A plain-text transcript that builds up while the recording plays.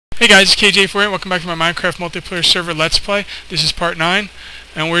Hey guys, it's KJ48. Welcome back to my Minecraft multiplayer server Let's Play. This is part 9,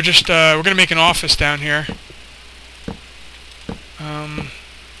 and we're gonna make an office down here. And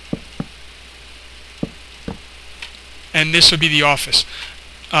this would be the office.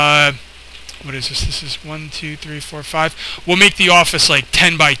 What is this? This is 1, 2, 3, 4, 5. We'll make the office like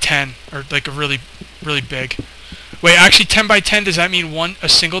 10 by 10, or like a really big. Wait, actually 10 by 10. Does that mean a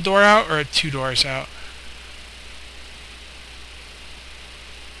single door out or 2 doors out?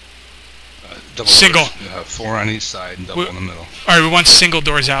 Double single. You have 4 on each side and double in the middle. Alright, we want single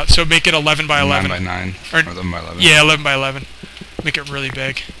doors out, so make it 11 by 11. 9 by 9, or 11 by 11. Yeah, 11 by 11. Make it really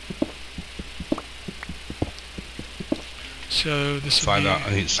big. So this will be 5 out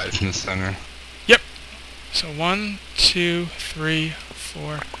on each side from the center. Yep. So 1, 2, 3,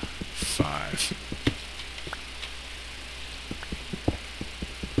 4, 5.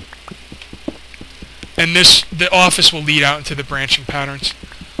 And the office will lead out into the branching patterns.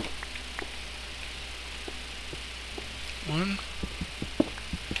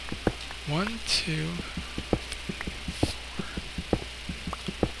 1, 2.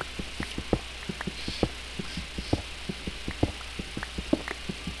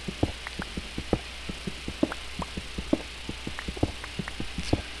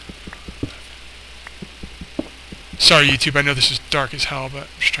 Sorry, YouTube, I know this is dark as hell, but I'm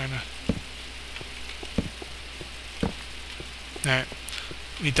just trying to... Alright.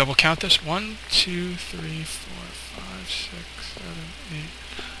 Let me double count this. 1, 2, 3, 4, 5, 6, 7, 8,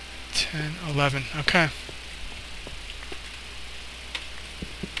 10, 11. Okay.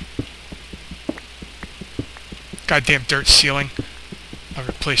 Goddamn dirt ceiling. I'll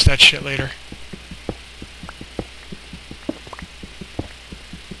replace that shit later.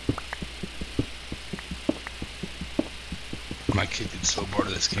 My kid gets so bored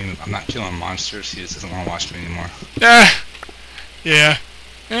of this game. I'm not killing monsters. He just doesn't want to watch me anymore. Yeah.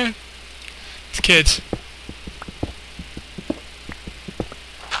 It's kids.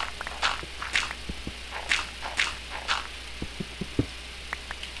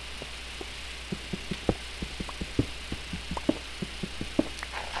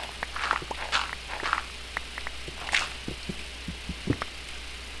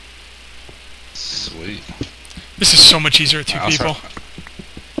 Sweet. This is so much easier with 2 people.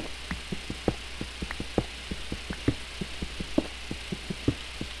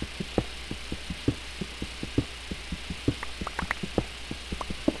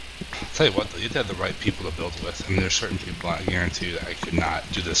 Tell you what, though, you have to have the right people to build with. I mean, there's certain people I guarantee you that I could not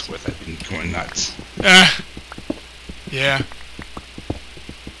do this with. I'd be going nuts. Yeah.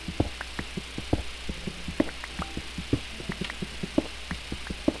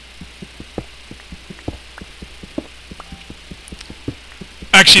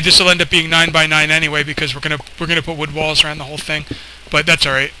 Actually, this will end up being 9 by 9 anyway because we're gonna put wood walls around the whole thing, but that's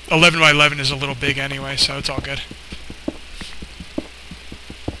all right. 11 by 11 is a little big anyway, so it's all good.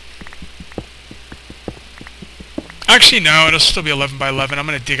 Actually, no, it'll still be 11 by 11. I'm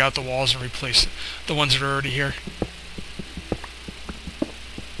gonna dig out the walls and replace the ones that are already here.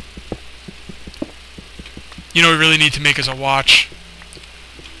 You know what we really need to make is a watch.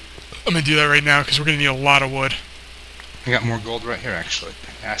 I'm gonna do that right now because we're gonna need a lot of wood. I got more gold right here, actually.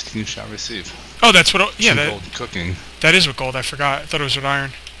 Ask and you shall receive. Oh, that's what... Yeah, that, gold cooking. That is with gold. I forgot. I thought it was with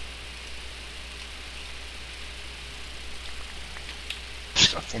iron.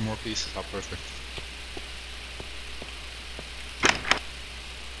 Just got 4 more pieces. How perfect.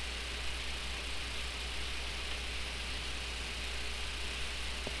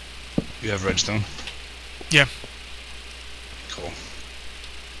 You have redstone? Yeah. Cool.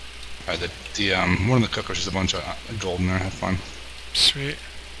 Alright, one of the cookers is a bunch of gold in there. Have fun. Sweet.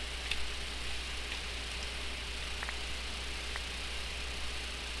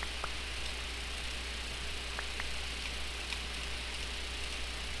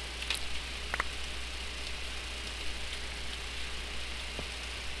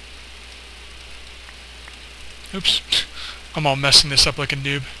 Oops. I'm all messing this up like a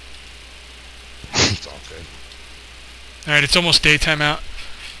noob. It's all good. Alright, it's almost daytime out.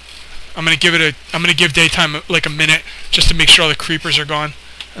 I'm gonna give daytime like a minute just to make sure all the creepers are gone,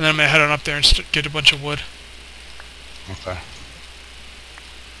 and then I'm gonna head on up there and get a bunch of wood. Okay.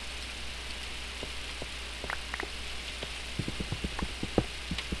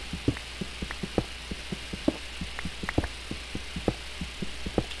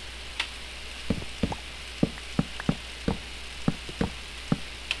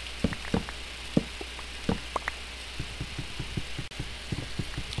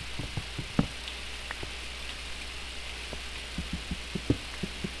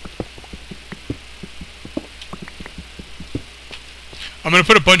 I'm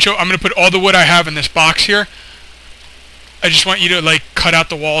gonna put all the wood I have in this box here. I just want you to like cut out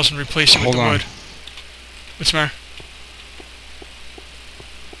the walls and replace it with the wood. What's the matter?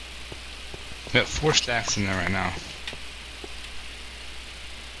 We got 4 stacks in there right now.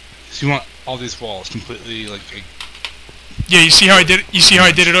 So you want all these walls completely like? Yeah, you see how I did it? You see how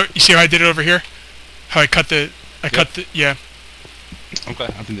I did it? You see how I did it over here? How I cut the? Cut the. Yeah. Okay,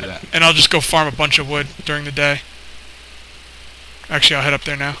 I can do that. And I'll just go farm a bunch of wood during the day. Actually, I'll head up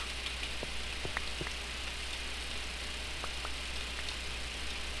there now.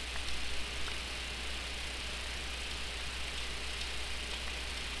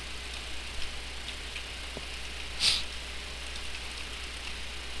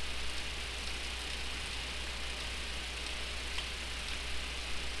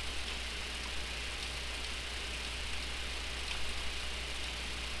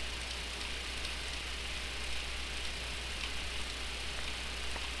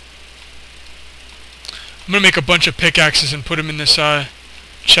 I'm gonna make a bunch of pickaxes and put them in this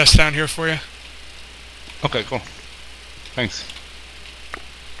chest down here for you. Okay, cool. Thanks.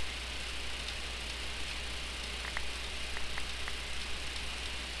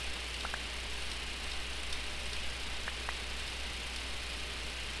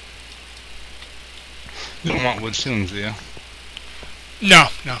 You don't want wood ceilings, do you? No,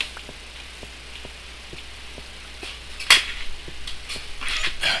 no.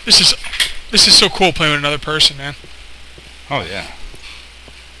 This is so cool playing with another person, man. Oh yeah.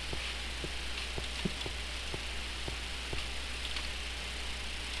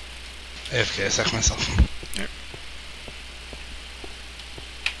 AFK, I sack myself. Yep.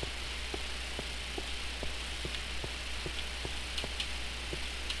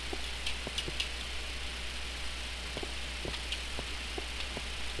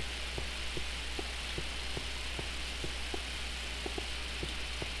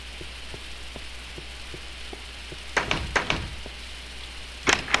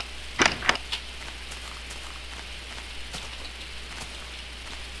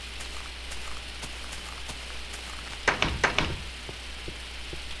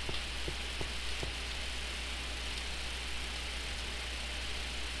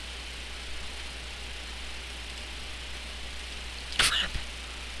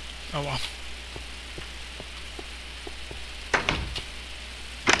 Oh well.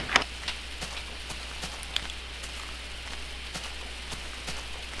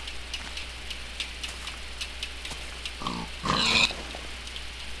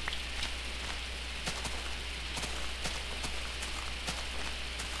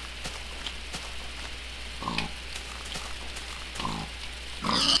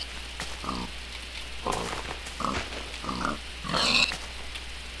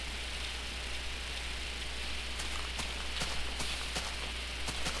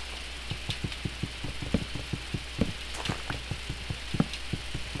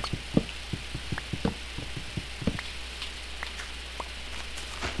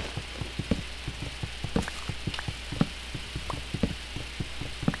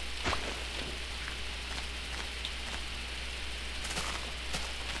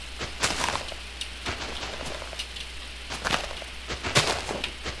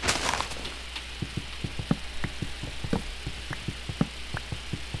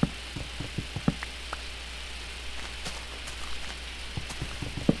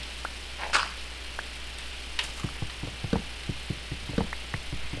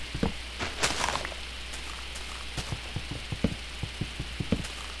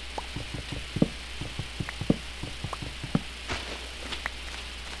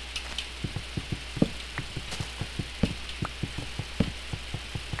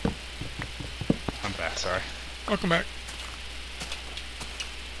 I'm back, sorry. Welcome back.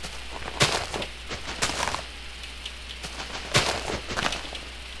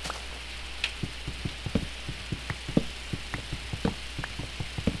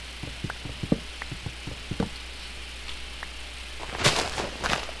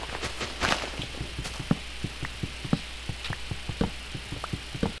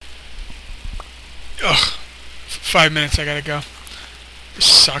 Ugh. 5 minutes, I gotta go. This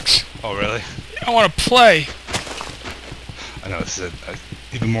sucks. Oh, really? I wanna play. I know, this is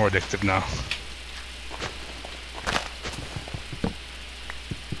even more addictive now.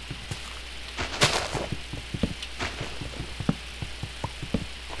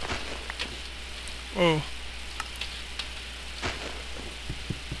 Whoa.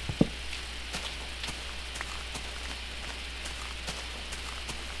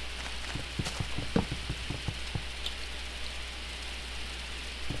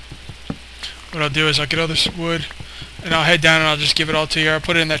 What I'll do is I'll get all this wood, And I'll head down and I'll just give it all to you. I'll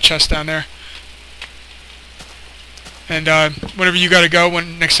put it in that chest down there. And whenever you gotta go,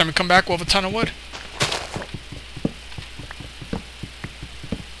 when next time we come back, we'll have a ton of wood.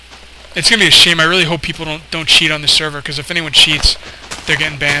 It's gonna be a shame. I really hope people don't cheat on the server, because if anyone cheats, they're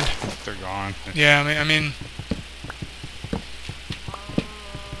getting banned. They're gone. Yeah, I mean.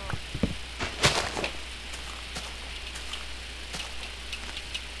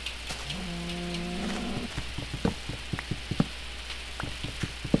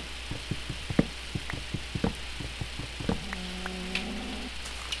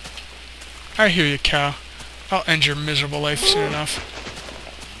 I hear you, cow. I'll end your miserable life soon enough.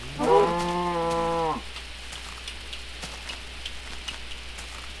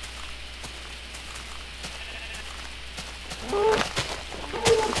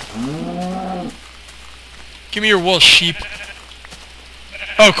 Give me your wool, sheep.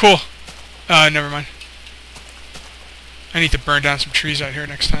 Oh, cool. Never mind. I need to burn down some trees out here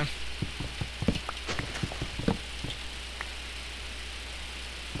next time.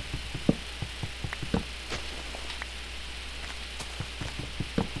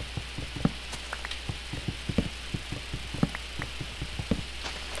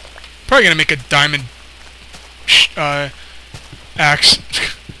 Probably gonna make a diamond axe.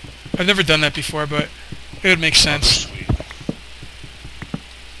 I've never done that before, but it would make sense. Oh, sweet.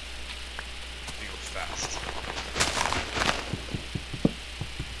 They go fast.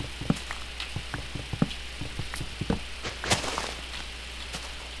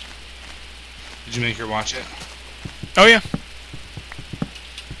 Did you make her watch it? Oh yeah.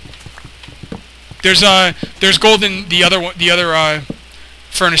 There's gold in the other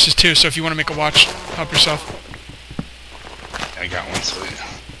furnaces too. So if you want to make a watch, help yourself. I got one, sweet.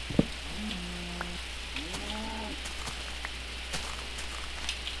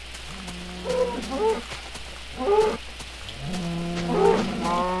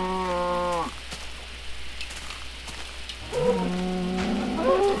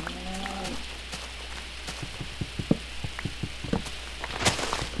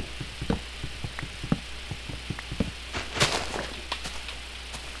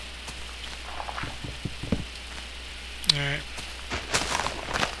 Alright.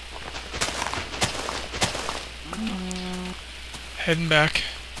 Heading back.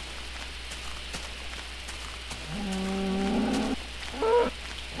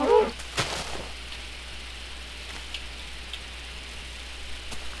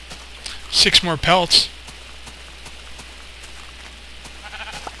 Six more pelts.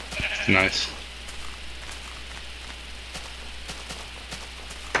 Nice.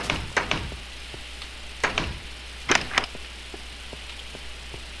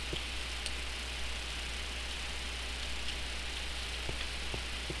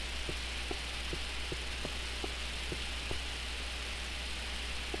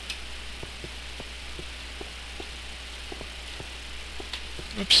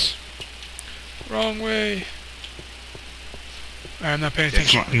 Oops. Wrong way. I'm not paying Yeah,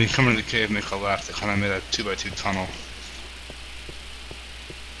 attention. come on. When you come into the cave, make a left. They kind of made a 2x2 tunnel.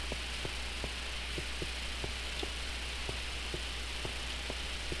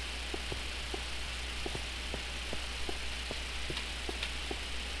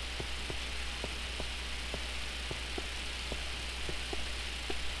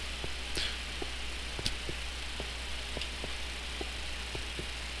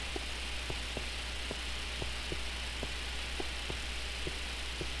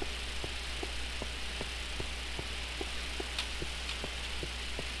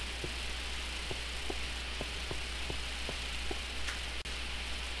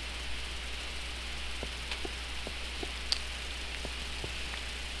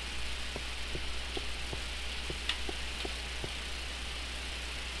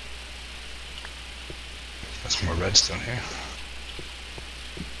 That's more redstone here.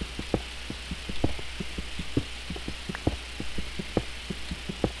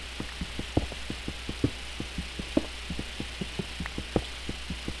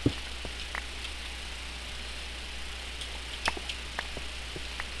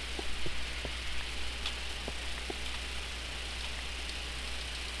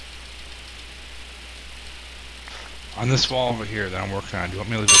 On this wall over here that I'm working on, do you want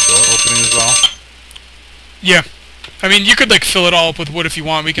me to leave a door opening as well? Yeah. I mean, you could like fill it all up with wood if you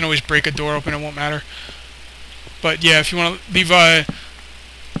want. We can always break a door open, it won't matter. But yeah, if you want to leave I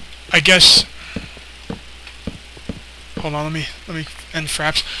guess hold on, let me end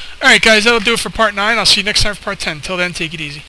fraps. Alright guys, that'll do it for part 9. I'll see you next time for part 10. Till then, take it easy.